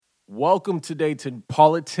Welcome today to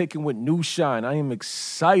Politicking with New Shine. I am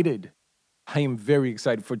excited. I am very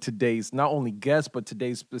excited for today's not only guest, but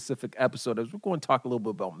today's specific episode as we're going to talk a little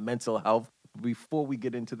bit about mental health. Before we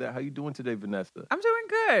get into that, how you doing today, Vanessa? I'm doing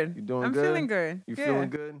good. You doing I'm good? feeling good. You feeling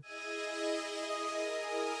good?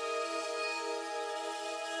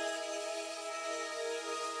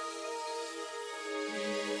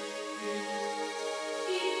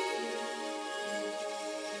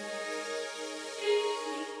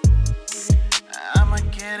 I'ma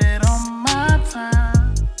get it on my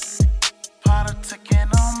time. Politicking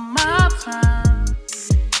on my time.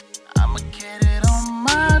 I'ma get it on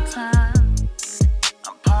my time.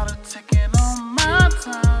 I'm politicking on my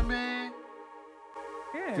time, babe.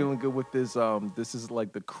 Yeah. Feeling good with this. This is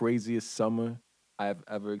like the craziest summer I've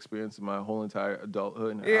ever experienced in my whole entire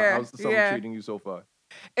adulthood. Yeah, How's the summer yeah. treating you so far?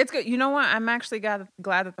 It's good. You know what? I'm actually glad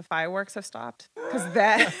that the fireworks have stopped because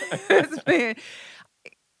that has been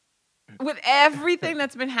with everything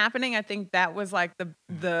that's been happening. I think that was like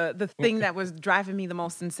the thing that was driving me the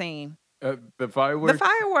most insane. The fireworks? The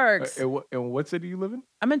fireworks. In what city you live in?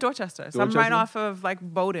 I'm in Dorchester, so I'm right Dorchester? off of like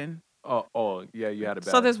Bowdoin. Oh, yeah, you had it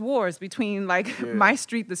bad. So there's wars between like Yeah. my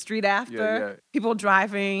street, the street after, Yeah. people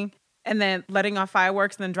driving and then letting off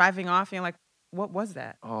fireworks and then driving off. And you're like, what was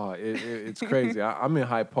that? Oh, it's crazy. I'm in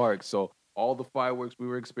Hyde Park, so all the fireworks we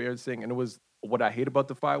were experiencing, and it was what I hate about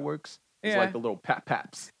the fireworks is Yeah. like the little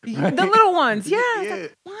paps. The little ones, yeah. It's Yeah.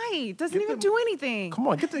 like, why? It doesn't Get even them- do anything. Come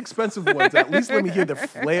on, get the expensive ones. At least let me hear the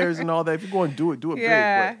flares and all that. If you're going to do it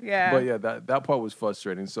Yeah, big. yeah. But yeah, that part was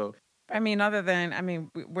frustrating. So I mean,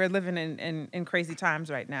 we're living in crazy times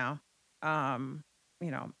right now.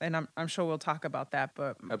 And I'm sure we'll talk about that.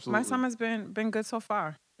 But Absolutely. my summer's been good so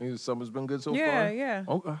far. your summer's been good so yeah, far. yeah.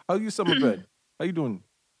 Oh, how you summer been? How you doing?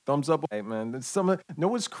 Thumbs up. Hey man, this summer. You know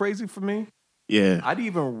what's crazy for me? Yeah. I didn't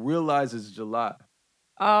even realize it's July.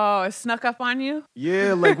 Oh, it snuck up on you?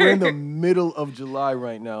 Yeah, like we're in the middle of July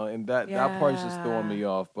right now, and that part's just throwing me Yeah.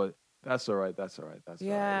 off. But that's all right. That's all right.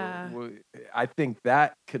 Yeah. I think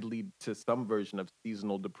that could lead to some version of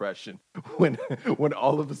seasonal depression when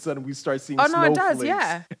all of a sudden we start seeing Oh, no, it snowflakes does,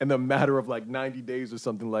 yeah. in the matter of like 90 days or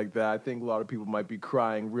something like that. I think a lot of people might be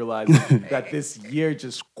crying, realizing that this year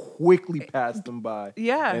just quickly passed them by.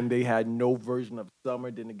 Yeah. And they had no version of summer,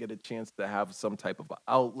 didn't get a chance to have some type of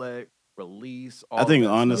outlet, release. All I think that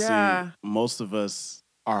stuff. honestly, Yeah. most of us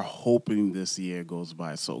are hoping this year goes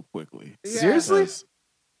by so quickly. Yeah. Seriously? Because,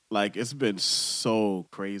 like, it's been so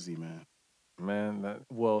crazy, man. Man,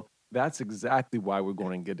 that's exactly why we're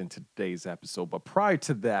going to get into today's episode. But prior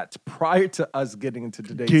to us getting into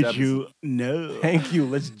today's Did episode, you know? thank you.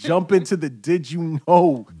 Let's jump into the Did You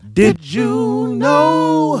Know? Did you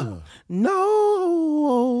know?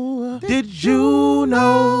 No. Did you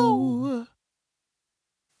know?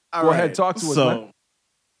 All Go ahead, talk to us,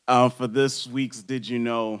 man. For this week's Did You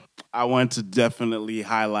Know, I want to definitely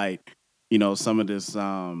highlight, some of this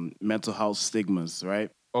mental health stigmas, right?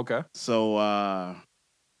 Okay. So,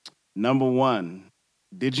 number one,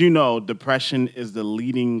 did you know depression is the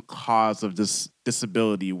leading cause of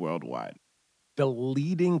disability worldwide? The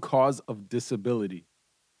leading cause of disability.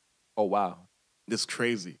 Oh, wow. This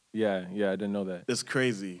crazy. Yeah, I didn't know that. This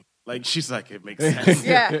crazy. Like, she's like, it makes sense.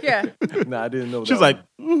 Yeah, yeah. Nah, I didn't know that. She's like,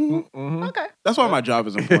 Mhm. Okay. that's why my job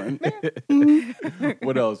is important.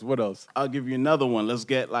 What else? I'll give you another one. Let's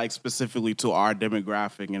get specifically to our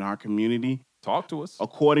demographic in our community. Talk to us.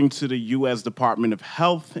 According to the U.S. Department of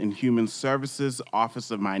Health and Human Services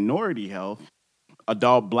Office of Minority Health,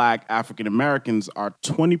 adult Black African Americans are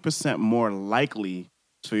 20% more likely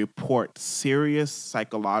to report serious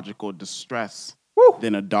psychological distress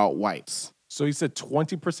than adult whites. So you said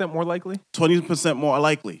 20% more likely? 20% more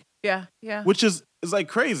likely, Yeah, yeah. which is like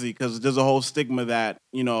crazy because there's a whole stigma that,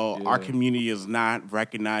 our Yeah. community is not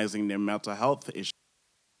recognizing their mental health issues.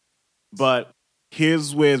 But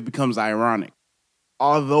here's where it becomes ironic.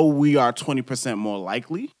 Although we are 20% more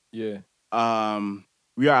likely, Yeah.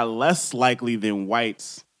 we are less likely than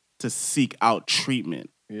whites to seek out treatment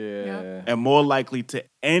Yeah. and more likely to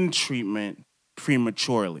end treatment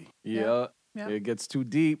prematurely. Yeah. Yeah. It gets too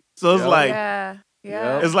deep. So it's Yeah. like Yeah,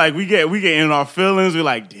 yeah. Yep. it's like we get in our feelings. We're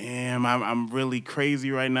like, damn, I'm really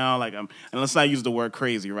crazy right now. Like and let's not use the word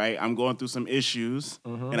crazy, right? I'm going through some issues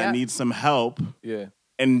and I Yeah. need some help. Yeah.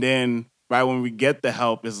 And then right when we get the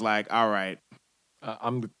help, it's like, all right,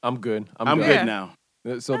 I'm good. I'm good. good Yeah. now.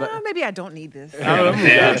 So that Maybe I don't need this. I have a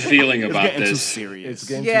bad feeling It's about getting too this. serious. it's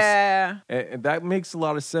getting Yeah. and that makes a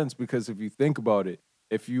lot of sense because if you think about it,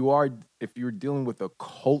 if you're dealing with a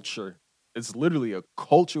culture, it's literally a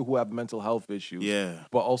culture who have mental health issues. Yeah.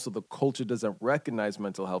 But also the culture doesn't recognize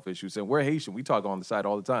mental health issues. And we're Haitian. We talk on the side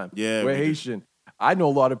all the time. Yeah, We're we do. Haitian. I know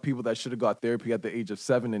a lot of people that should have got therapy at the age of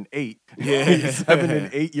 7 and 8. Yeah. 7 and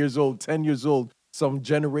 8 years old, 10 years old. Some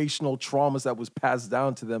generational traumas that was passed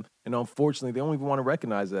down to them. And unfortunately, they don't even want to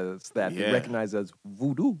recognize it as that. They Yeah. recognize it as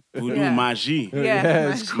voodoo. Voodoo Yeah. magie. Yeah.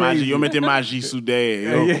 it's Magie. crazy. Magie, yo mete magie sude.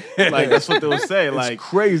 Yo. Yeah. Like, that's what they would say. It's Like,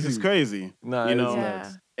 crazy. It's crazy. Nah, you it's know?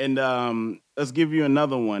 nuts. And let's give you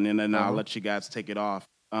another one, and then I'll Uh-huh. let you guys take it off.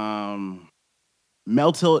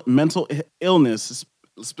 Mental illness,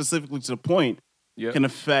 specifically to the point, Yeah. can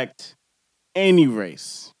affect any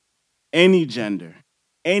race, any gender,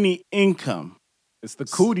 any income. It's the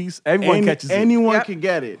cooties. Everyone catches it. Anyone Yep. can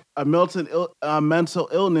get it. A mental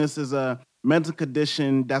illness is a mental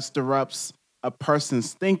condition that disrupts a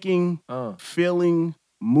person's thinking, feeling,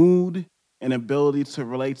 mood, and ability to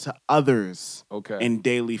relate to others Okay. in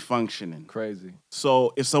daily functioning. Crazy.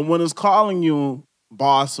 So if someone is calling you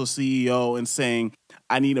boss or CEO and saying,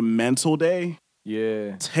 I need a mental day,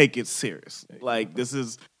 Yeah. take it serious. Like this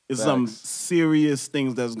is some Facts. serious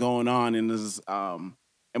things that's going on, and this is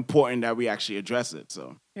important that we actually address it.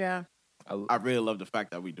 So Yeah. I really love the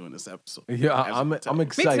fact that we're doing this episode. Yeah, As I'm we tell.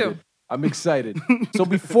 excited. I'm excited. So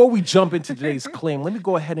before we jump into today's claim, let me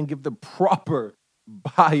go ahead and give the proper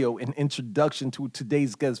bio and introduction to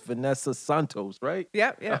today's guest, Vanessa Santos, right?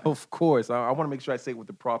 Yep. Yeah. Of course. I want to make sure I say it with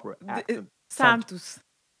the proper accent. Santos.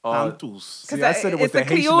 Santos. See, I said it with It's the the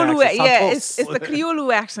Haitian Criollo. accent. Yeah, Santos. it's the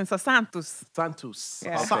Criollo accent. So Santos. Santos.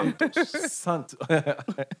 Yeah. Okay. Santos.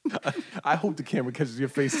 I hope the camera catches your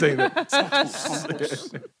face saying that.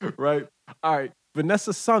 Santos. Right? All right.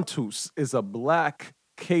 Vanessa Santos is a black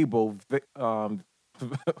cable.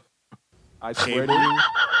 I swear to you,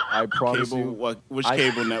 I promise Cable, you. which I-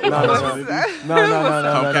 cable No, network? no, no.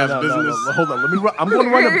 Comcast Business. Hold on. I'm going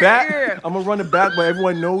to run it back. I'm going to run it back, but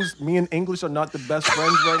everyone knows me and English are not the best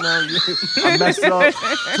friends right now. I messed up.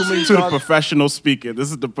 Too many To the times. professional speaker. This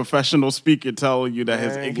is the professional speaker telling you that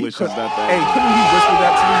his Man, he English could- is not Hey, that. couldn't he whisper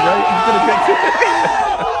that to me,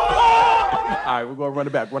 right? All right, we're going to run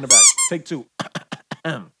it back. Run it back. Take 2.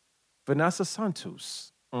 Vanessa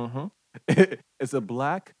Santos is a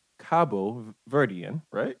black Cabo Verdean,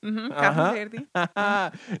 right? Capo Verde.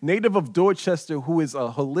 Native of Dorchester, who is a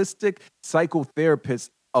holistic psychotherapist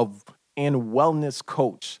and wellness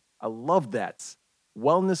coach. I love that.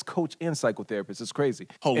 Wellness coach and psychotherapist. It's crazy.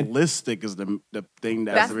 And Holistic is the thing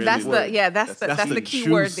that's really That's word. that's the key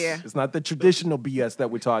word juice. there. it's not the traditional BS that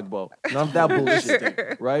we're talking about. None of that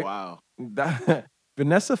bullshit, right? Wow.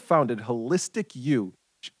 Vanessa founded Holistic You.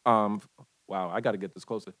 Wow, I got to get this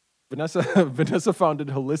closer. Vanessa founded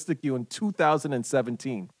Holistic You in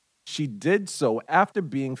 2017. She did so after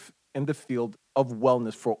being in the field of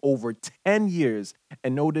wellness for over 10 years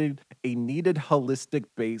and noted a needed holistic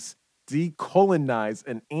base, decolonized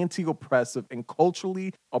and anti-oppressive and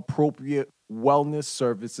culturally appropriate wellness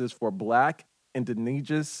services for Black,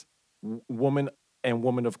 Indigenous women and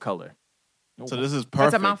women of color. So this is That's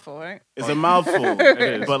perfect. a mouthful, right? It's a mouthful.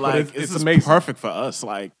 is, but but like it's this is amazing. perfect for us.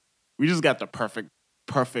 Like we just got the perfect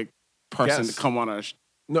person Yes. to come on our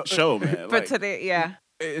No, show, man. For Like, today, yeah.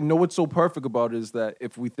 And know what's so perfect about it is that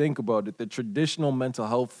if we think about it, the traditional mental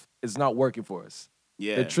health is not working for us.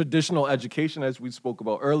 yeah. The traditional education, as we spoke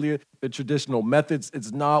about earlier, the traditional methods,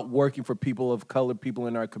 it's not working for people of color, people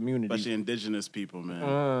in our community. Especially indigenous people,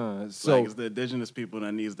 man. So Like it's the indigenous people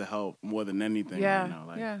that needs the help more than anything. Yeah. You know?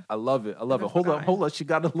 Like, Yeah. I love it. I love it. That's Hold what on, I- hold on. She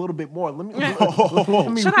got a little bit more. Let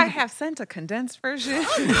me Should I have sent a condensed version?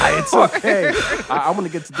 It's okay. I want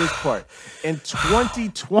to get to this part. In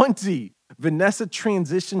 2020, Vanessa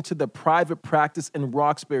transitioned to the private practice in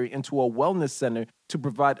Roxbury into a wellness center to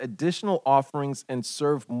provide additional offerings and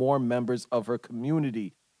serve more members of her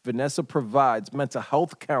community. Vanessa provides mental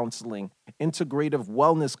health counseling, integrative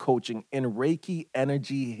wellness coaching, and Reiki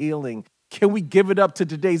energy healing. Can we give it up to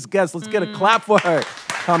today's guest? Let's get a clap for her.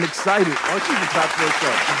 I'm excited. Oh, she's a clap for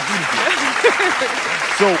herself. She's beautiful.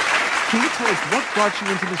 So, can you tell us what brought you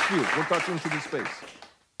into this field? What brought you into this space?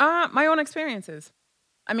 My own experiences.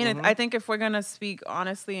 I mean, Mm-hmm. I think if we're gonna speak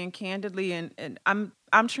honestly and candidly, and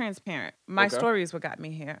I'm transparent. My Okay. story is what got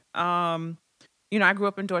me here. You know, I grew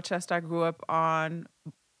up in Dorchester. I grew up on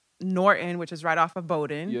Norton, which is right off of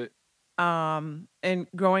Bowdoin. Yeah. And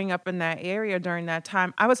growing up in that area during that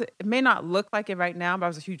time, it may not look like it right now, but I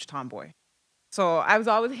was a huge tomboy. So I was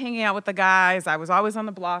always hanging out with the guys. I was always on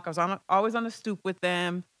the block. I was always on the stoop with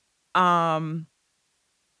them.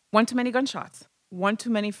 One too many gunshots. One too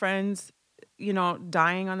many friends, you know,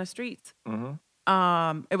 dying on the streets.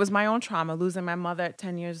 Mm-hmm. It was my own trauma, losing my mother at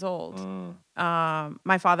 10 years old. Mm.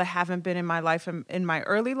 My father haven't been in my life, in my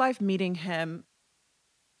early life, meeting him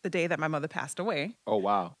the day that my mother passed away. Oh,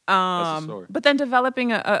 wow. That's a story. But then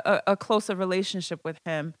developing a closer relationship with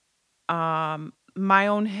him. my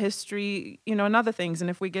own history, and other things. And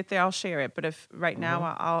if we get there, I'll share it. But if right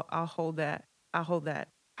now, I'll hold that. I'll hold that.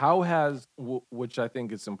 How has, which I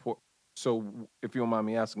think is important. So if you don't mind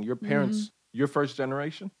me asking, your parents, your first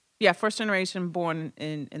generation? Yeah, first generation born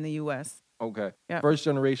in the U.S. Okay. Yep. First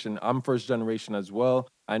generation. I'm first generation as well.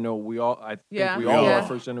 I know we all are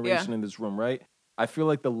first generation in this room, right? I feel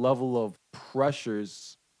like the level of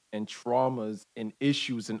pressures and traumas and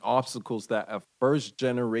issues and obstacles that a first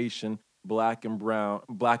generation black or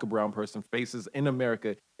brown person faces in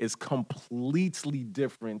America is completely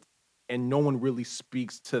different, and no one really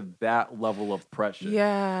speaks to that level of pressure.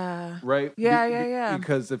 Yeah. Right? Yeah.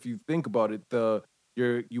 Because if you think about it,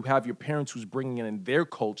 you have your parents who's bringing in their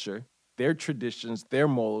culture, their traditions, their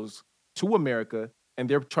morals to America, and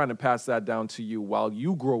they're trying to pass that down to you while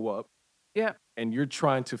you grow up. Yeah. And you're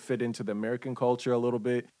trying to fit into the American culture a little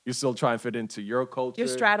bit. You're still trying to fit into your culture. You're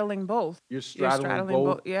straddling both. You're straddling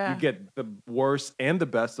both. Yeah. You get the worst and the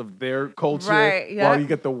best of their culture, right? Yeah. While you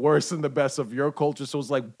get the worst and the best of your culture. So it's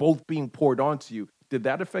like both being poured onto you. Did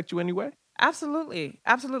that affect you anyway? Absolutely.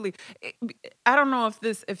 I don't know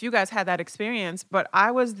if you guys had that experience, but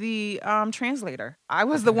I was the translator. I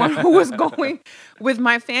was the one who was going with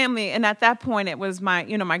my family, and at that point, it was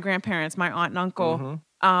my grandparents, my aunt and uncle,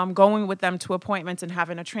 going with them to appointments and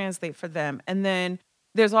having to translate for them. And then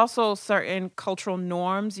there's also certain cultural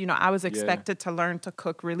norms. I was expected to learn to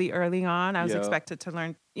cook really early on. I was expected to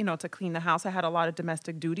learn, to clean the house. I had a lot of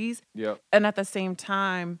domestic duties. Yeah. And at the same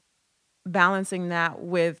time, balancing that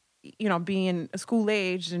with being school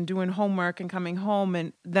aged and doing homework and coming home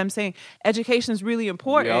and them saying education is really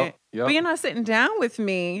important, but you're not sitting down with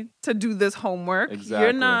me to do this homework. Exactly.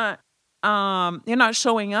 You're not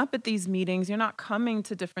showing up at these meetings. You're not coming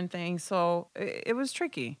to different things. So it was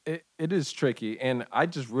tricky. It is tricky. And I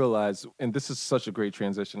just realized, and this is such a great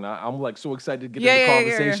transition. I'm like so excited to get into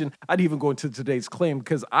the conversation. I'd even go into today's claim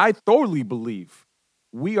because I thoroughly believe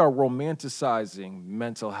we are romanticizing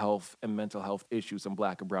mental health and mental health issues in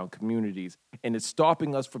black and brown communities. And it's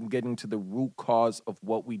stopping us from getting to the root cause of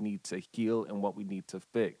what we need to heal and what we need to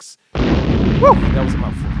fix. Woo! That was a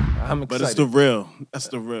mouthful. I'm excited. But it's the real. That's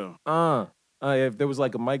the real. If there was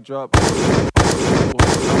like a mic drop.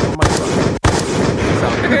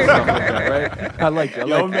 Right? I like it.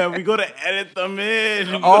 Yo, man, we gotta edit them in.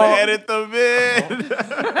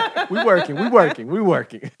 We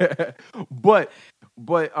working.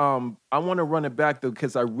 But I want to run it back though,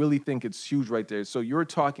 because I really think it's huge right there. So you're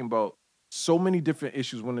talking about so many different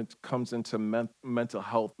issues when it comes into mental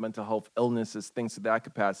health illnesses, things to that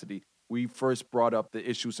capacity. We first brought up the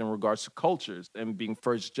issues in regards to cultures and being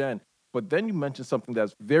first gen. But then you mentioned something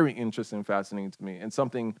that's very interesting and fascinating to me, and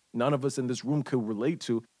something none of us in this room could relate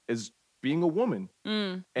to is being a woman.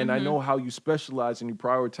 And I know how you specialize and you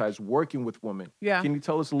prioritize working with women. Yeah. Can you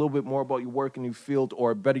tell us a little bit more about your work in your field,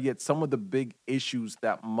 or better yet, some of the big issues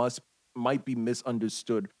that might be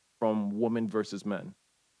misunderstood from women versus men?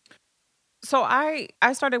 So I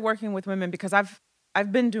started working with women because I've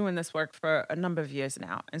been doing this work for a number of years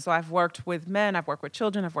now. And so I've worked with men, I've worked with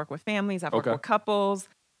children, I've worked with families, I've worked with couples.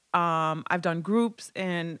 I've done groups,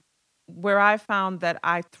 and where I found that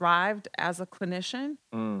I thrived as a clinician,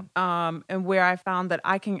 and where I found that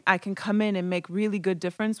I can come in and make really good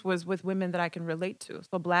difference was with women that I can relate to.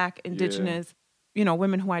 So Black, Indigenous,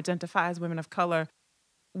 women who identify as women of color.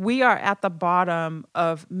 We are at the bottom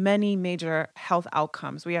of many major health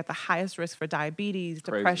outcomes. We are at the highest risk for diabetes,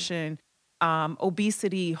 depression,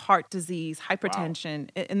 obesity, heart disease, hypertension.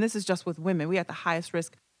 Wow. And this is just with women. We are at the highest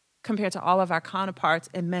risk compared to all of our counterparts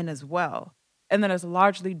and men as well. And that is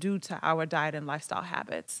largely due to our diet and lifestyle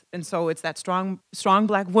habits. And so it's that strong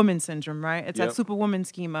Black woman syndrome, right? It's that superwoman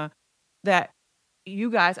schema that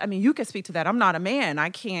you guys, you can speak to that. I'm not a man. I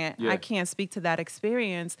can't speak to that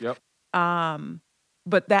experience. Yep.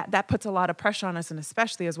 But that puts a lot of pressure on us, and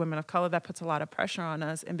especially as women of color, that puts a lot of pressure on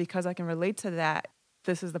us. And because I can relate to that,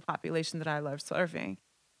 this is the population that I love serving.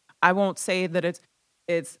 I won't say that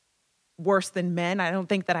it's worse than men. I don't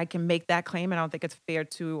think that I can make that claim, and I don't think it's fair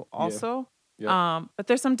to also. Yeah. But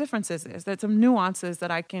there's some differences. There's some nuances that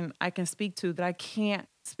I can speak to that I can't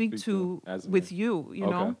speak to with you. You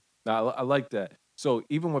know. Now, I like that. So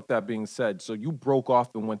even with that being said, so you broke off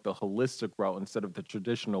and went the holistic route instead of the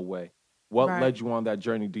traditional way. What led you on that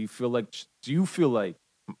journey? Do you feel like,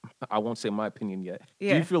 I won't say my opinion yet.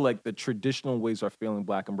 Yeah. Do you feel like the traditional ways are failing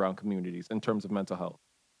Black and brown communities in terms of mental health?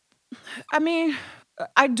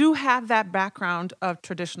 I do have that background of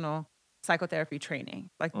traditional psychotherapy training.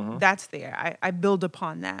 Like that's there. I build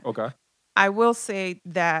upon that. Okay. I will say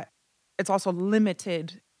that it's also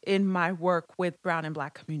limited in my work with brown and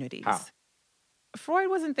Black communities. How? Freud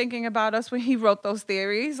wasn't thinking about us when he wrote those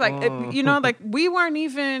theories. Like, like we weren't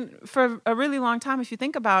even, for a really long time, if you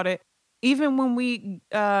think about it, even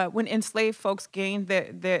when enslaved folks gained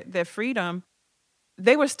their freedom,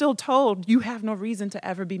 they were still told you have no reason to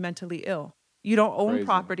ever be mentally ill. You don't own Crazy.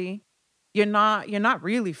 property. You're not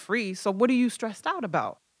really free. So what are you stressed out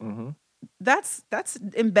about? Mm-hmm. That's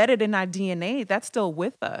embedded in our DNA. That's still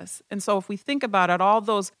with us. And so if we think about it, all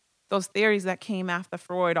those theories that came after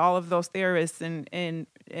Freud, all of those theorists and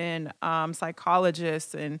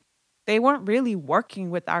psychologists, and they weren't really working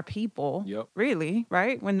with our people, really,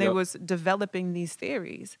 right? When they was developing these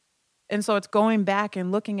theories. And so it's going back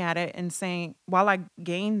and looking at it and saying, while I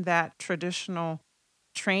gained that traditional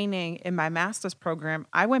training in my master's program,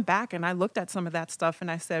 I went back and I looked at some of that stuff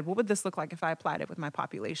and I said, what would this look like if I applied it with my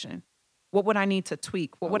population? What would I need to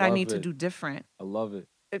tweak? What would I need to do different? I love it.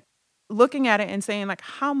 Looking at it and saying, like,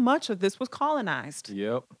 how much of this was colonized?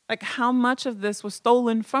 Yep. Like, how much of this was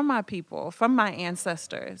stolen from my people, from my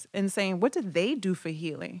ancestors, and saying, what did they do for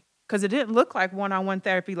healing? Because it didn't look like one-on-one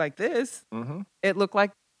therapy like this. Mm-hmm. It looked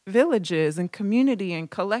like villages and community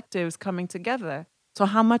and collectives coming together. So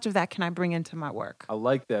how much of that can I bring into my work? I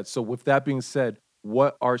like that. So with that being said,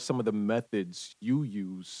 what are some of the methods you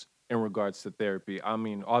use in regards to therapy? I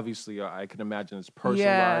mean, obviously, I can imagine it's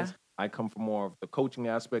personalized. I come from more of the coaching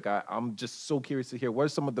aspect. I'm just so curious to hear, what are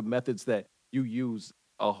some of the methods that you use,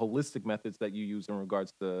 holistic methods that you use in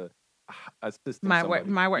regards to assisting my somebody?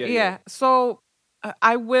 work. Yeah. So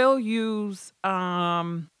I will use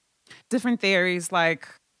different theories, like,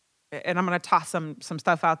 and I'm going to toss some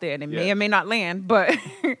stuff out there, and it may or may not land, but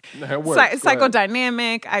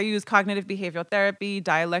psychodynamic. I use cognitive behavioral therapy,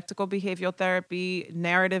 dialectical behavioral therapy,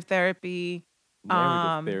 narrative therapy.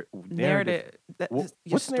 Narrative.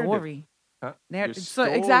 Your story. Huh? Narrative. Your So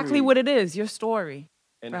story. exactly what it is, your story.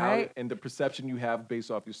 And right? and the perception you have based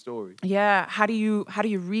off your story. Yeah. How do you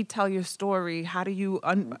retell your story? How do you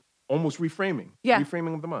almost reframing? Yeah.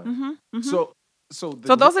 Reframing of the mind. Mm-hmm, mm-hmm. So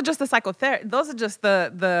those are just the psychotherapy. Those are just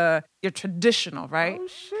the your traditional, right? Oh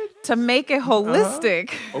shit. To make it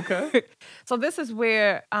holistic. Okay. So this is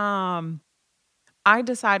where I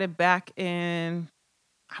decided back in,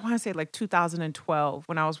 I want to say like 2012,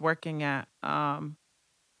 when I was working at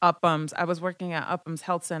Uphams. I was working at Uphams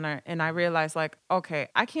Health Center, and I realized, like, okay,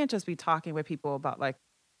 I can't just be talking with people about like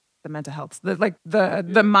the mental health,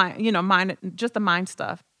 the mind, mind, just the mind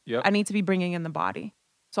stuff. Yep. I need to be bringing in the body.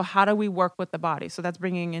 So how do we work with the body? So that's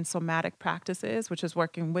bringing in somatic practices, which is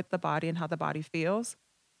working with the body and how the body feels.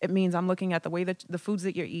 It means I'm looking at the way that the foods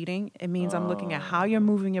that you're eating. It means I'm looking at how you're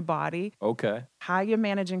moving your body. Okay. How you're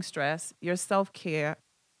managing stress, your self-care,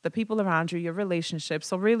 the people around you, your relationships.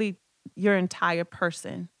 So really your entire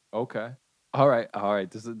person. Okay. All right.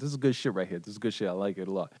 This is good shit right here. This is good shit. I like it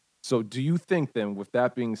a lot. So do you think then, with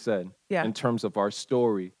that being said, in terms of our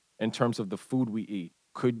story, in terms of the food we eat,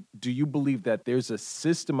 do you believe that there's a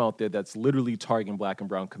system out there that's literally targeting Black and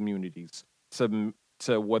brown communities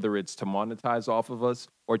to whether it's to monetize off of us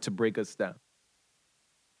or to break us down?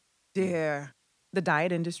 Yeah. The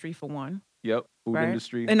diet industry, for one. Yep. Food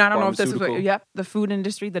industry. And I don't know if this is what, the food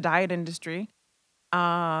industry, the diet industry.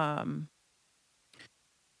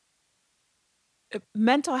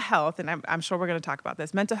 Mental health, and I'm sure we're going to talk about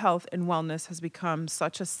this, mental health and wellness has become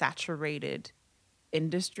such a saturated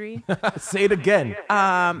industry. Say it again.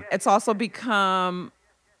 It's also become,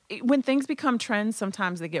 when things become trends,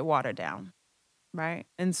 sometimes they get watered down, right?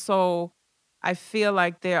 And so I feel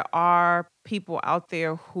like there are people out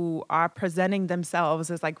there who are presenting themselves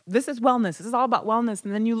as like, this is wellness. This is all about wellness.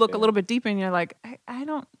 And then you look a little bit deeper and you're like, I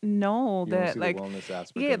don't know you that, don't see like, the wellness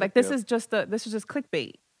aspect yeah, like this is just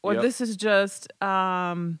clickbait, or this is just,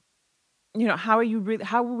 how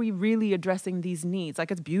are we really addressing these needs? Like,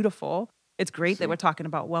 it's beautiful. It's great that we're talking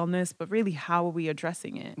about wellness, but really, how are we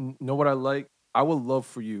addressing it? Know what I like? I would love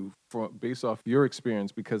for you, based off your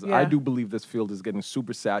experience, because I do believe this field is getting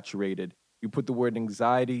super saturated. You put the word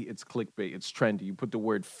anxiety, it's clickbait, it's trendy. You put the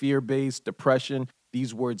word fear-based, depression,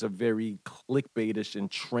 these words are very clickbaitish and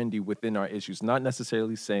trendy within our issues. Not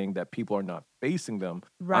necessarily saying that people are not facing them.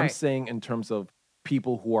 Right. I'm saying in terms of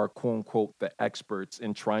people who are, quote unquote, the experts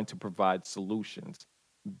in trying to provide solutions.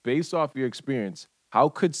 Based off your experience, how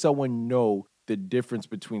could someone know the difference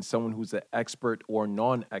between someone who's an expert or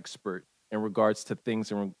non-expert in regards to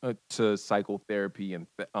things to psychotherapy and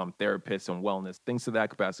therapists and wellness, things to that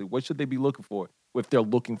capacity? What should they be looking for if they're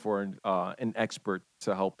looking for an expert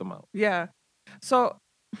to help them out? Yeah. So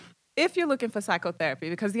if you're looking for psychotherapy,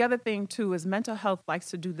 because the other thing too is mental health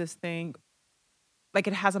likes to do this thing like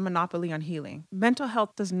it has a monopoly on healing. Mental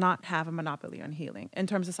health does not have a monopoly on healing in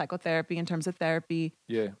terms of psychotherapy, in terms of therapy.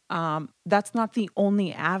 Yeah. That's not the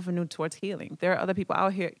only avenue towards healing. There are other people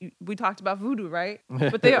out here. We talked about voodoo, right?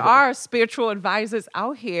 But there are spiritual advisors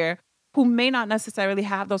out here who may not necessarily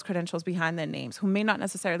have those credentials behind their names, who may not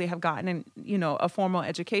necessarily have gotten, a formal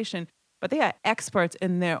education, but they are experts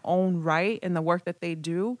in their own right in the work that they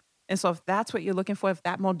do. And so if that's what you're looking for, if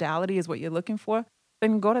that modality is what you're looking for,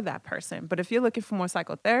 then go to that person. But if you're looking for more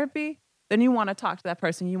psychotherapy, then you want to talk to that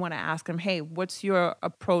person. You want to ask them, hey, what's your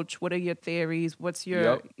approach? What are your theories? What's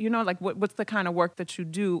your, what's the kind of work that you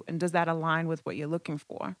do? And does that align with what you're looking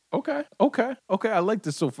for? Okay. I like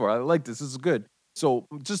this so far. I like this. This is good. So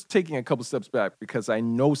just taking a couple steps back, because I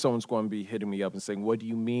know someone's going to be hitting me up and saying, what do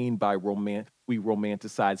you mean by we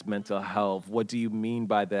romanticize mental health? What do you mean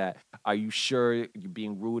by that? Are you sure you're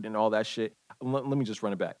being rude and all that shit? Let me just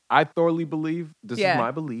run it back. I thoroughly believe, this is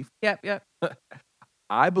my belief. Yep.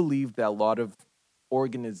 I believe that a lot of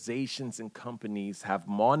organizations and companies have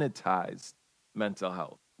monetized mental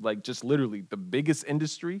health. Like just literally the biggest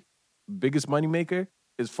industry, biggest moneymaker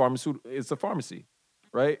is the pharmacy.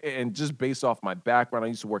 Right. And just based off my background, I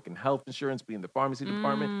used to work in health insurance, be in the pharmacy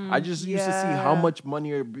department. I just used to see how much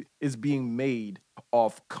money is being made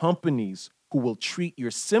off companies who will treat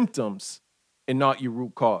your symptoms and not your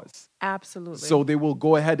root cause. Absolutely. So they will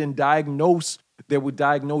go ahead and diagnose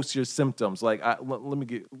your symptoms. Like let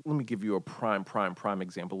me give you a prime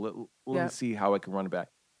example. Let me see how I can run it back.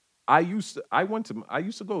 I used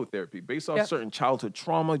to go to therapy based off certain childhood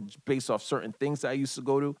trauma, based off certain things that I used to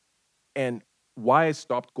go to. And why I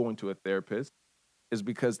stopped going to a therapist is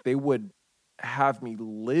because they would have me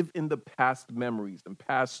live in the past memories and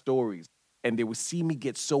past stories, and they would see me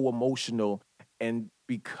get so emotional. And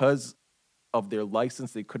because of their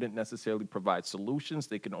license, they couldn't necessarily provide solutions.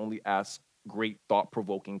 They could only ask great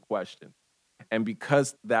thought-provoking questions. And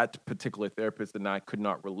because that particular therapist and I could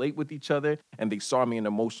not relate with each other, and they saw me in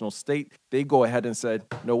an emotional state, they go ahead and said,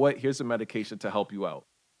 you know what, here's a medication to help you out.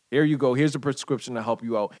 Here you go. Here's a prescription to help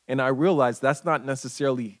you out. And I realized that's not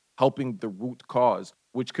necessarily helping the root cause,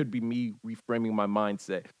 which could be me reframing my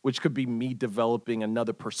mindset, which could be me developing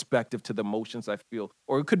another perspective to the emotions I feel,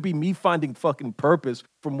 or it could be me finding fucking purpose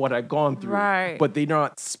from what I've gone through. Right. But they're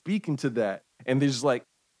not speaking to that. And they're just like,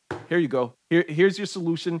 here you go. Here's your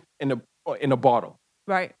solution in a bottle.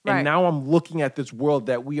 Right. And now I'm looking at this world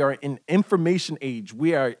that we are in information age.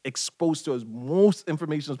 We are exposed to as most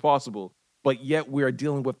information as possible. But yet we are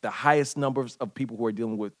dealing with the highest numbers of people who are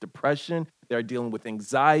dealing with depression. They're dealing with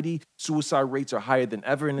anxiety. Suicide rates are higher than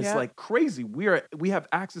ever. And it's like crazy. We have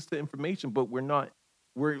access to information, but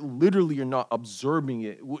we're literally not observing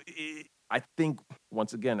it. I think,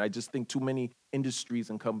 once again, I just think too many industries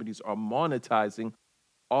and companies are monetizing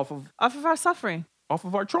off of our suffering. Off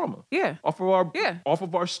of our trauma. Yeah. Off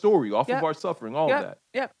of our story, off of our suffering, all of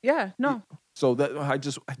that. Yeah. No. So that I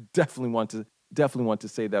definitely want to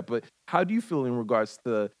say that. But how do you feel in regards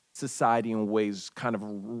to society in ways kind of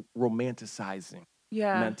romanticizing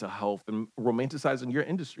mental health and romanticizing your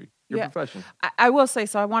industry, your profession? I will say,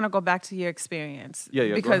 so I want to go back to your experience.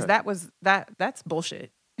 Yeah, because that's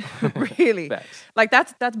bullshit. Really. Facts. Like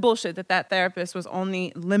that's bullshit that therapist was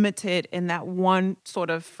only limited in that one sort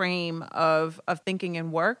of frame of thinking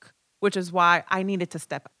and work, which is why I needed to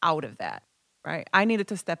step out of that. Right. I needed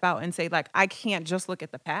to step out and say, like, I can't just look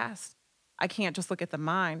at the past. I can't just look at the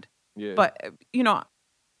mind. Yeah. But,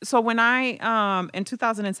 so when I, in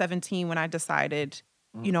 2017, when I decided,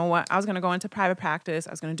 you know what, I was going to go into private practice,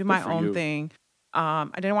 I was going to do my own thing. I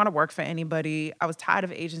didn't want to work for anybody. I was tired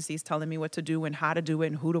of agencies telling me what to do and how to do it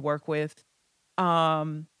and who to work with.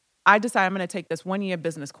 I decided I'm going to take this 1-year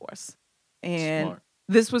business course. And Smart.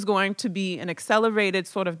 This was going to be an accelerated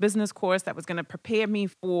sort of business course that was going to prepare me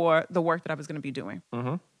for the work that I was going to be doing.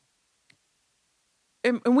 Mm-hmm.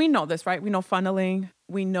 And we know this, right? We know funneling.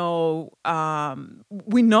 We know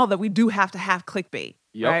that we do have to have clickbait,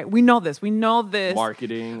 right? We know this. We know this.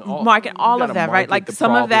 Marketing, all of that, right? Like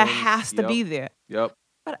some of that has to be there. Yep.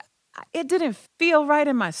 But it didn't feel right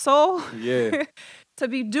in my soul Yeah. to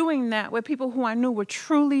be doing that with people who I knew were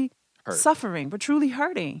truly suffering, were truly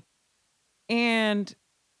hurting. And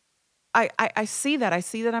I see that. I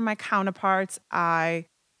see that in my counterparts. I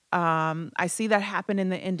see that happen in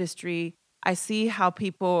the industry. I see how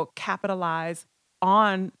people capitalize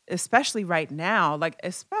on, especially right now.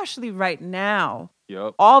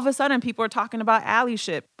 Yep. All of a sudden, people are talking about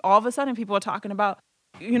allyship. All of a sudden, people are talking about,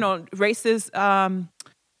 racist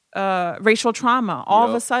racial trauma. All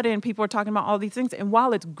of a Yep. sudden, people are talking about all these things. And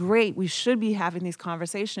while it's great, we should be having these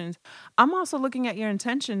conversations. I'm also looking at your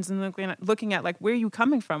intentions and looking at like where are you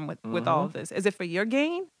coming from with all of this? Is it for your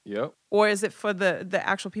gain, Yep. or is it for the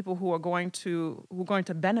actual people who are going to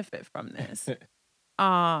benefit from this?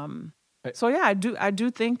 So yeah, I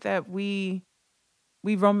do think that we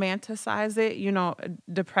romanticize it. You know,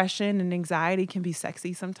 depression and anxiety can be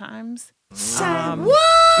sexy sometimes.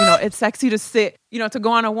 You know, it's sexy to sit, you know, to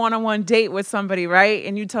go on a one-on-one date with somebody, right?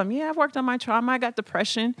 And you tell them, yeah, I've worked on my trauma. I got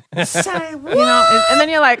depression. You know, and then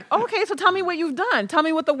you're like, okay, so tell me what you've done. Tell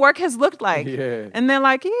me what the work has looked like. Yeah. And they're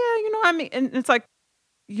like, yeah, you know, I mean, and it's like,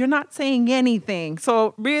 you're not saying anything.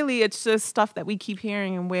 So really, it's just stuff that we keep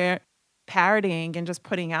hearing and we're parodying and just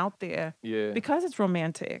putting out there Yeah. because it's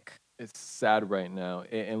romantic. It's sad right now.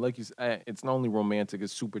 And like you said, it's not only romantic,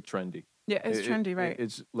 it's super trendy. Yeah, it's trendy, right?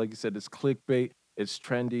 It's like you said, it's clickbait, it's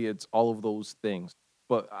trendy, it's all of those things.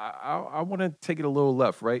 But I want to take it a little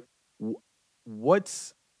left, right?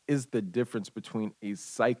 What is the difference between a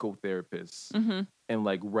psychotherapist and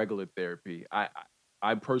like regular therapy?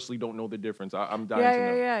 I personally don't know the difference. I'm dying to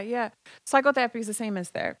know. Yeah. Psychotherapy is the same as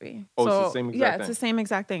therapy. Oh, so, it's the same exact yeah, thing. it's the same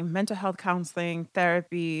exact thing. Mental health counseling,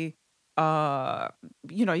 therapy.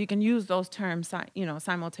 You know, you can use those terms, you know,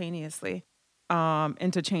 simultaneously,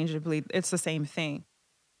 interchangeably. It's the same thing.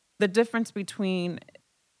 The difference between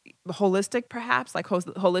holistic, perhaps, like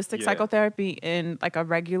holistic psychotherapy and like a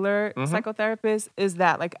regular psychotherapist is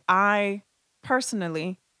that, like, I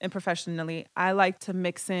personally and professionally, I like to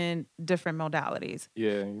mix in different modalities.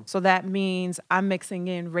 Yeah. So that means I'm mixing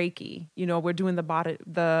in Reiki. You know, we're doing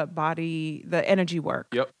the energy work.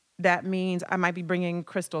 Yep. That means I might be bringing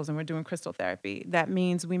crystals and we're doing crystal therapy. That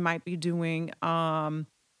means we might be doing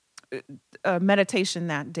meditation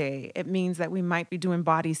that day. It means that we might be doing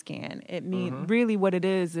body scan. It means really what it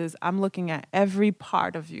is I'm looking at every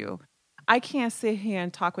part of you. I can't sit here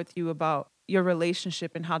and talk with you about your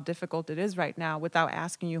relationship and how difficult it is right now without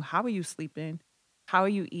asking you, how are you sleeping? How are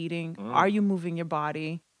you eating? Are you moving your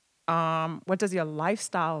body? What does your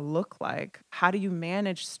lifestyle look like? How do you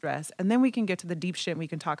manage stress? And then we can get to the deep shit. We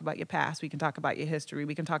can talk about your past. We can talk about your history.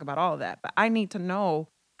 We can talk about all of that. But I need to know,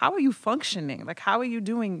 how are you functioning? Like, how are you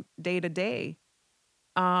doing day to day?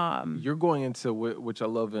 You're going into which I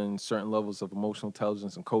love in certain levels of emotional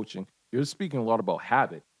intelligence and coaching. You're speaking a lot about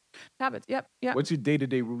habit. Habits. Yep. What's your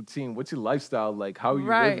day-to-day routine? What's your lifestyle like? How are you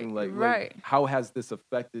Right, living? Like, right. how has this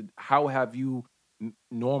affected? How have you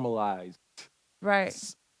normalized Right.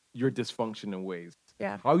 your dysfunction in ways?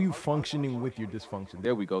 Yeah. How are you functioning with your dysfunction?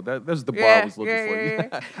 There we go. That's the bar Yeah, I was looking for.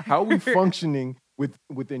 yeah. How are we functioning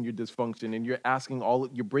within your dysfunction? And you're asking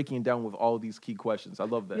you're breaking it down with all of these key questions. I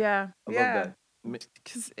love that. Yeah. I love that.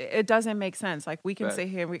 Because it doesn't make sense. Like, we can Right. sit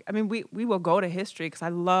here. We will go to history because I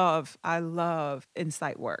love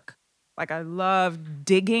insight work. Like, I love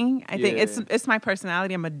digging. I think it's my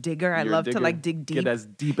personality. I'm a digger. I You're a love to digger. like dig deep. Get as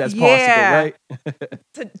deep as Yeah. possible,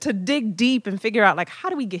 right? to dig deep and figure out, like, how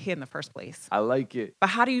do we get here in the first place? I like it. But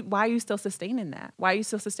why are you still sustaining that? Why are you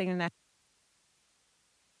still sustaining that?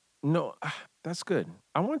 No, that's good.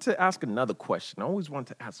 I want to ask another question. I always want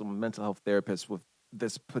to ask a mental health therapist with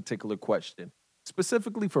this particular question.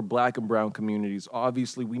 Specifically for Black and Brown communities,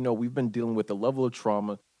 obviously, we know we've been dealing with a level of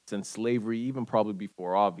trauma since slavery, even probably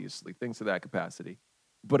before, obviously, things to that capacity.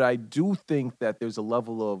 But I do think that there's a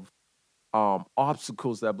level of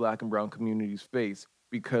obstacles that Black and Brown communities face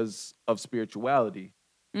because of spirituality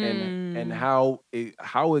and how it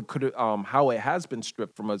has been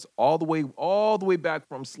stripped from us all the way back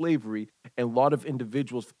from slavery, and a lot of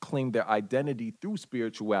individuals claim their identity through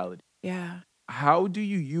spirituality. Yeah. How do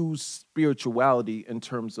you use spirituality in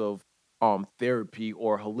terms of therapy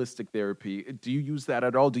or holistic therapy? Do you use that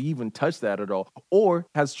at all? Do you even touch that at all? Or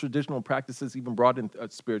has traditional practices even brought in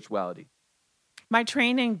spirituality? My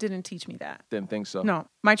training didn't teach me that. Didn't think so. No,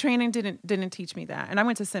 my training didn't teach me that. And I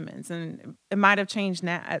went to Simmons, and it might have changed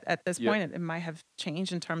now at this point. It might have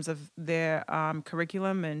changed in terms of their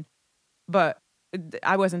curriculum, but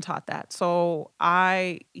I wasn't taught that. So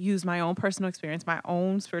I used my own personal experience, my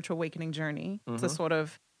own spiritual awakening journey to sort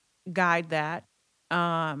of guide that.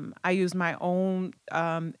 I used my own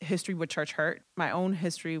history with church hurt, my own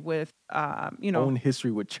history with, Own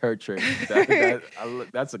history with church hurt.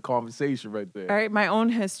 That's a conversation right there. All right, my own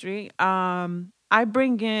history.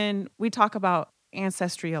 We talk about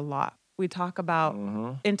ancestry a lot. We talk about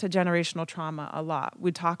intergenerational trauma a lot.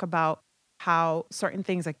 We talk about how certain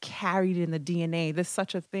things are carried in the DNA. There's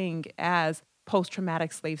such a thing as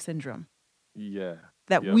post-traumatic slave syndrome. Yeah.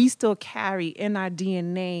 That we still carry in our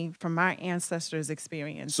DNA from our ancestors'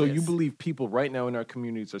 experiences. So you believe people right now in our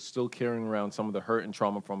communities are still carrying around some of the hurt and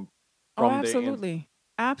trauma from absolutely.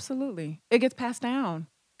 Absolutely. It gets passed down.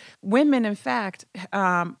 Women, in fact,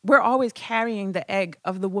 we're always carrying the egg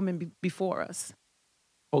of the woman before us.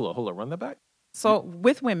 Hold on. Run that back. So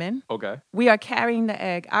with women, Okay. we are carrying the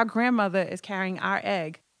egg. Our grandmother is carrying our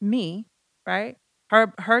egg, me, right?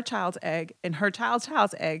 Her child's egg and her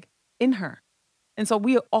child's egg in her. And so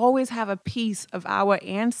we always have a piece of our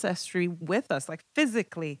ancestry with us, like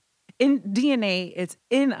physically. In DNA, it's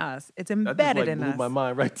in us. It's embedded in blew us. my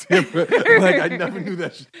mind right there. Like I never knew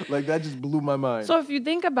that. Like that just blew my mind. So if you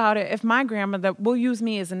think about it, if my grandmother, we'll use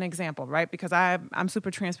me as an example, right? Because I'm super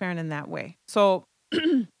transparent in that way. So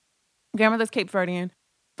grandmother's Cape Verdean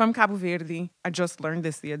from Cabo Verde. I just learned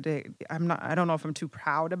this the other day. I don't know if I'm too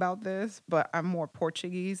proud about this, but I'm more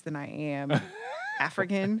Portuguese than I am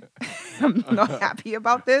African. I'm not happy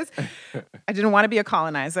about this. I didn't want to be a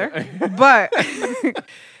colonizer, but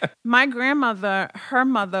my grandmother, her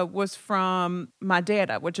mother was from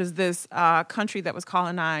Madeira, which is this country that was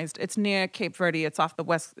colonized. It's near Cape Verde. It's off the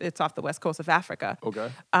west coast of Africa.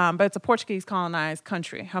 Okay. But it's a Portuguese colonized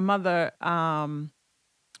country. Her mother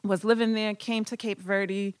was living there, came to Cape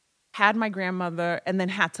Verde, had my grandmother, and then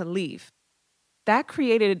had to leave. That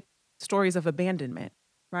created stories of abandonment,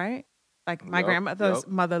 right? Like my grandmother's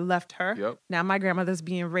mother left her. Yep. Now my grandmother's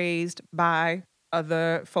being raised by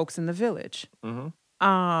other folks in the village.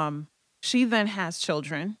 Mm-hmm. She then has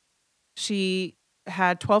children. She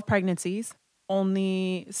had 12 pregnancies.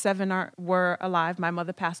 Only 7 were alive. My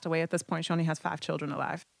mother passed away at this point. She only has 5 children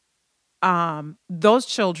alive. Those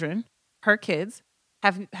children, her kids,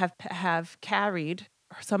 have carried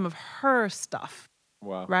some of her stuff.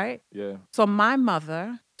 Wow. Right? Yeah. So my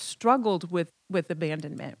mother struggled with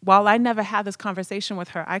abandonment. While I never had this conversation with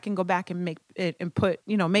her, I can go back and make it and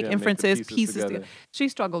make inferences, make the pieces together. She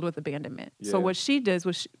struggled with abandonment. Yeah. So what she did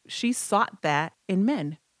was she sought that in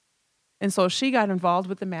men. And so she got involved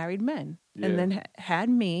with the married men and then had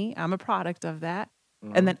me. I'm a product of that.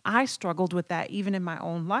 Mm-hmm. And then I struggled with that even in my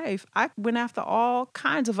own life. I went after all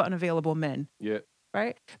kinds of unavailable men. Yeah.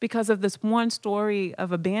 Right? Because of this one story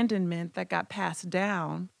of abandonment that got passed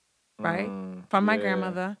down, right? From my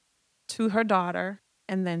grandmother to her daughter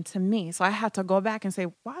and then to me. So I had to go back and say,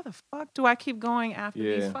 why the fuck do I keep going after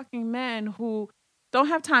these fucking men who don't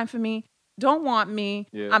have time for me, don't want me?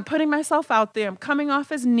 Yeah. I'm putting myself out there. I'm coming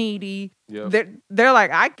off as needy. Yep. They're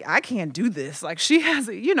like, I can't do this. Like she has,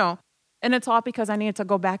 and it's all because I needed to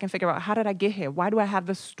go back and figure out, how did I get here? Why do I have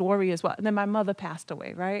this story as well? And then my mother passed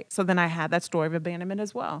away, right? So then I had that story of abandonment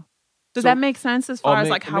as well. Does that make sense as far as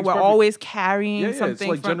like how we're always carrying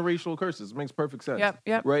something? It's like generational curses. It makes perfect sense.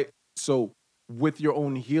 Yep. Right? So with your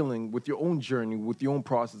own healing, with your own journey, with your own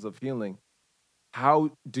process of healing,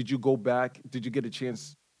 how did you go back? Did you get a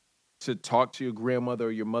chance to talk to your grandmother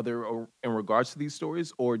or your mother in regards to these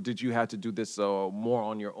stories? Or did you have to do this more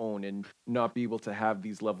on your own and not be able to have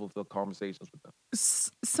these levels of conversations with them?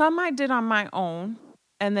 Some I did on my own.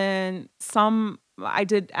 And then some I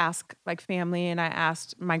did ask like family, and I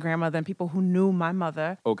asked my grandmother and people who knew my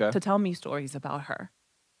mother to tell me stories about her.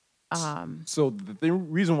 So the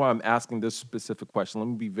reason why I'm asking this specific question, let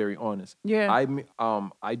me be very honest. Yeah.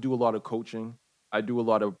 I do a lot of coaching. I do a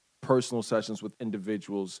lot of personal sessions with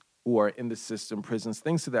individuals who are in the system, prisons,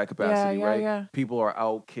 things to that capacity, right? Yeah. People are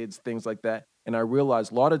out, kids, things like that. And I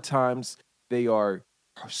realize a lot of times they are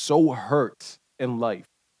so hurt in life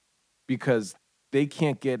because they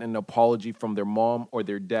can't get an apology from their mom or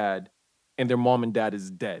their dad, and their mom and dad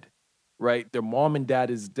is dead, right? Their mom and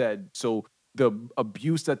dad is dead. So the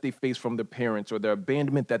abuse that they face from their parents or the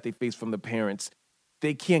abandonment that they face from the parents,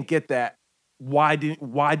 they can't get that. Why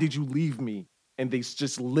did you leave me? And they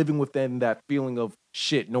just living within that feeling of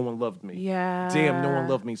shit, no one loved me. Yeah. Damn, no one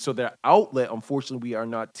loved me. So their outlet, unfortunately, we are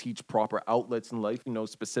not teach proper outlets in life,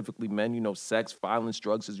 specifically men, sex, violence,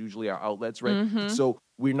 drugs is usually our outlets, right? Mm-hmm. So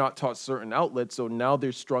we're not taught certain outlets. So now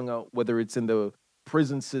they're strung out, whether it's in the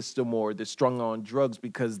prison system or they're strung on drugs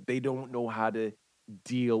because they don't know how to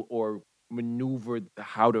deal or maneuver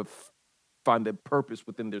how to find the purpose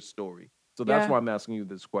within their story. So that's why I'm asking you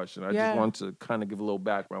this question. I just want to kind of give a little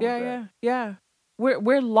background with that. Yeah.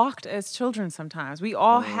 We're locked as children sometimes. We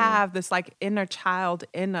all have this like inner child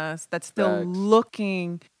in us that's still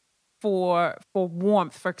looking for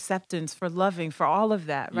warmth, for acceptance, for loving, for all of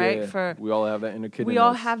that, right? Yeah, we all have that inner kid. We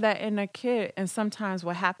all have that inner kid, and sometimes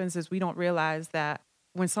what happens is we don't realize that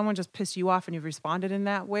when someone just pissed you off and you responded in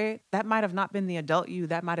that way, that might have not been the adult you,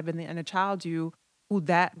 that might have been the inner child you,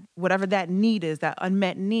 whatever that need is, that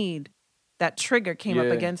unmet need, that trigger came up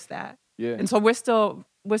against that. Yeah. And so we're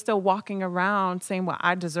still walking around saying, well,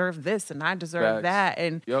 I deserve this and I deserve that.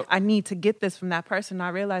 And I need to get this from that person.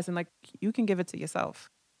 Not realizing like you can give it to yourself.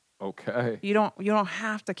 Okay. You don't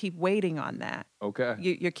have to keep waiting on that. Okay.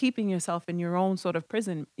 You're keeping yourself in your own sort of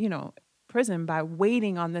prison by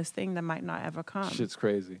waiting on this thing that might not ever come. Shit's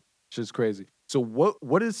crazy. Shit's crazy. So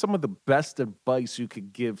what is some of the best advice you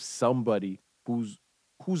could give somebody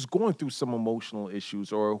who's going through some emotional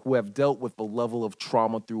issues or who have dealt with a level of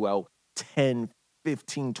trauma throughout 10,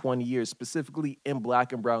 15, 20 years, specifically in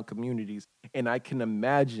Black and brown communities? And I can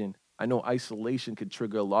imagine, I know isolation could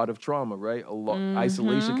trigger a lot of trauma, right?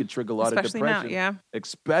 Isolation could trigger a lot Especially of depression. now, yeah.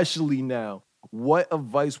 Especially now. What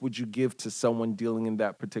advice would you give to someone dealing in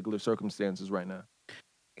that particular circumstances right now?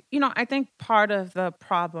 I think part of the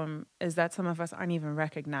problem is that some of us aren't even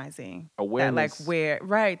recognizing Awareness. that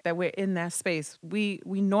we're in that space. We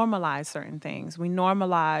normalize certain things. We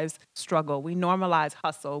normalize struggle. We normalize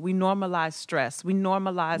hustle. We normalize stress. We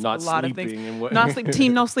normalize Not a lot of sleeping things. and what- Not sleep.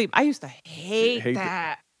 Team no sleep. I used to hate Hate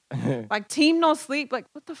that. Like team no sleep. Like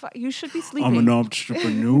what the fuck? You should be sleeping. I'm an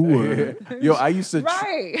entrepreneur. Yo, I used to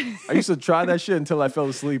right. I used to try that shit until I fell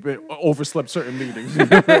asleep and overslept certain meetings.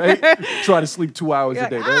 Right? Try to sleep 2 hours a You're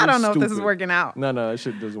day. like, That I was don't know if this is stupid. working out. No, that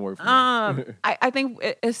shit doesn't work for me. I think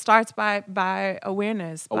it starts by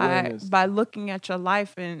awareness, Awareness. by looking at your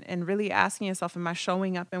life and really asking yourself, am I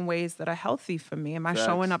showing up in ways that are healthy for me? Am I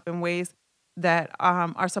showing Facts. up in ways that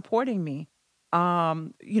are supporting me?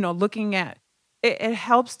 Looking at it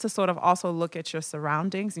helps to sort of also look at your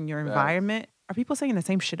surroundings and your Facts. environment. Are people saying the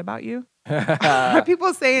same shit about you? Are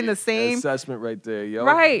people saying the same? Assessment right there, yo.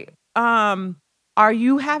 Right. Are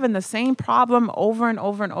you having the same problem over and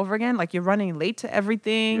over and over again? Like you're running late to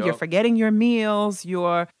everything, you're Yup. forgetting your meals,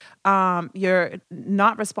 you're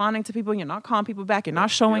not responding to people, you're not calling people back, you're not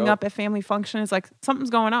showing Yup. up at family functions. Like something's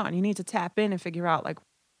going on. You need to tap in and figure out like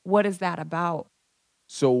what is that about?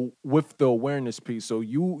 So with the awareness piece, so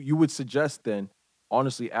you would suggest then,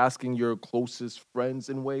 honestly, asking your closest friends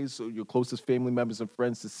in ways, so your closest family members and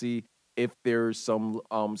friends, to see if there's some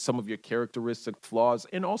of your characteristic flaws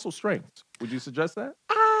and also strengths. Would you suggest that?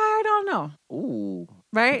 I don't know. Ooh.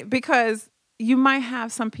 Right? Because you might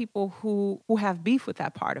have some people who have beef with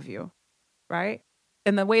that part of you, right?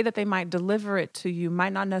 And the way that they might deliver it to you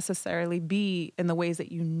might not necessarily be in the ways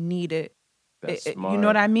that you need it. That's You smart. know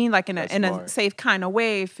what I mean? Like in That's a smart. safe kind of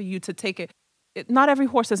way for you to take it. Not every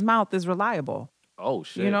horse's mouth is reliable. Oh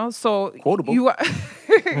shit. So Quotable.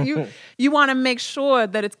 you want to make sure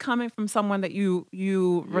that it's coming from someone that you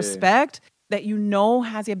respect, that you know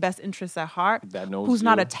has your best interests at heart, That knows who's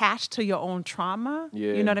not you. attached to your own trauma.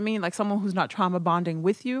 Yeah. You know what I mean? Like someone who's not trauma bonding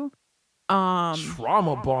with you.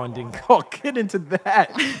 Trauma bonding. Oh, get into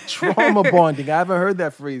that. Trauma bonding. I haven't heard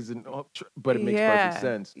that phrase, but it makes perfect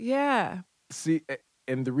sense. Yeah. See,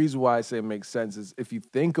 and the reason why I say it makes sense is if you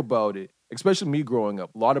think about it, especially me growing up,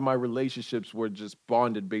 a lot of my relationships were just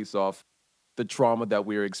bonded based off the trauma that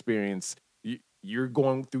we experienced. You're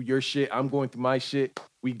going through your shit, I'm going through my shit,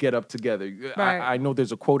 we get up together. Right. I know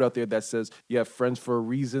there's a quote out there that says, you have friends for a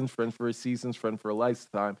reason, friends for a season, friend for a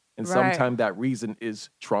lifetime. And Right. sometimes that reason is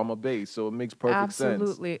trauma-based. So it makes perfect sense.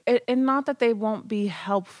 Absolutely. And not that they won't be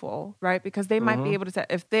helpful, right? Because they might be able to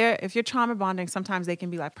if you're trauma bonding, sometimes they can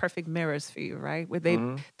be like perfect mirrors for you, right? Where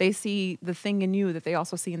they see the thing in you that they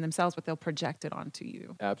also see in themselves, but they'll project it onto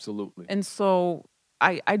you. Absolutely. And so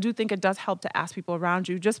I do think it does help to ask people around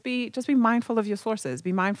you, just be mindful of your sources,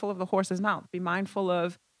 be mindful of the horse's mouth, be mindful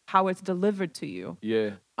of how it's delivered to you.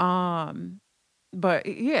 Yeah. But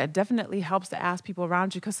yeah, it definitely helps to ask people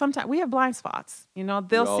around you, because sometimes we have blind spots.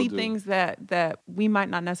 They'll all see do. things that we might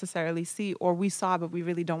not necessarily see, or we saw, but we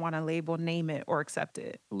really don't want to label, name it, or accept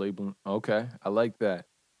it. Labeling. Okay. I like that.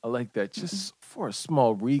 Just for a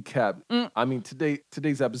small recap. I mean,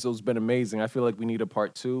 today's episode's been amazing. I feel like we need a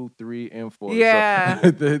part 2, 3, and 4. Yeah. So,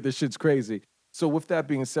 the shit's crazy. So with that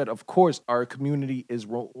being said, of course, our community is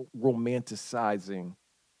romanticizing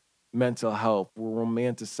mental health. We're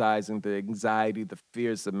romanticizing the anxiety, the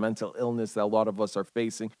fears, the mental illness that a lot of us are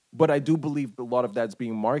facing. But I do believe a lot of that's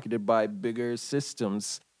being marketed by bigger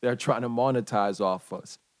systems that are trying to monetize off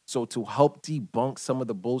us. So to help debunk some of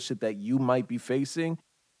the bullshit that you might be facing,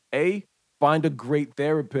 find a great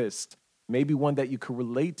therapist, maybe one that you can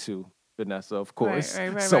relate to, Vanessa, of course.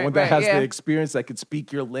 Right, Someone that has yeah. the experience, that can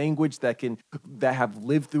speak your language, that have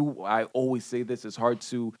lived through. I always say this: it's hard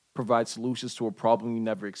to provide solutions to a problem you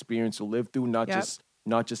never experienced or lived through, not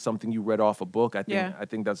just something you read off a book. I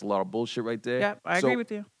think that's a lot of bullshit right there. Yep, I agree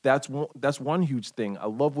with you. That's one huge thing. I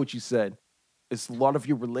love what you said. It's a lot of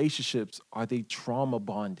your relationships. Are they trauma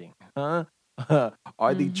bonding? Huh?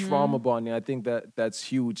 Are they trauma bonding? I think that's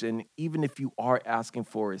huge. And even if you are asking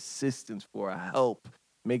for assistance, for help,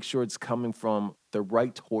 make sure it's coming from the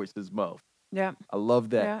right horse's mouth. Yeah. I love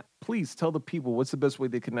that. Yeah. Please tell the people what's the best way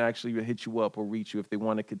they can actually hit you up or reach you if they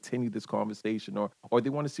want to continue this conversation or they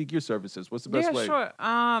want to seek your services. What's the best way? Sure.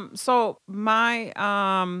 So my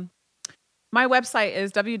my website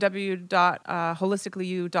is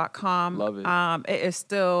www.holisticallyyou.com. Love it. I'm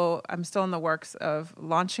still in the works of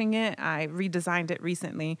launching it. I redesigned it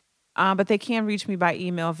recently. But they can reach me by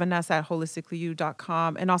email,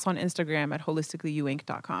 vanessa@holisticallyyou.com, and also on Instagram at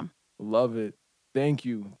holisticallyyouinc.com. Love it. Thank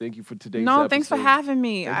you. Thank you for today's episode. No, thanks for having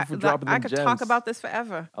me. Thank you for dropping I them could gems. talk about this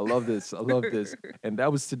forever. I love this. I love this. And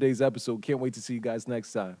that was today's episode. Can't wait to see you guys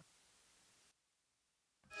next time.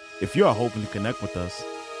 If you are hoping to connect with us,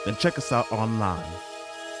 then check us out online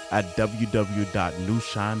at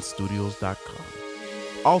www.newshinestudios.com.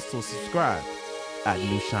 Also subscribe at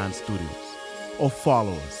New Shine Studios or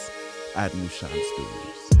follow us at New Shine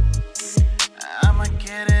Studios. I'ma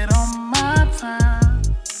get it on my time.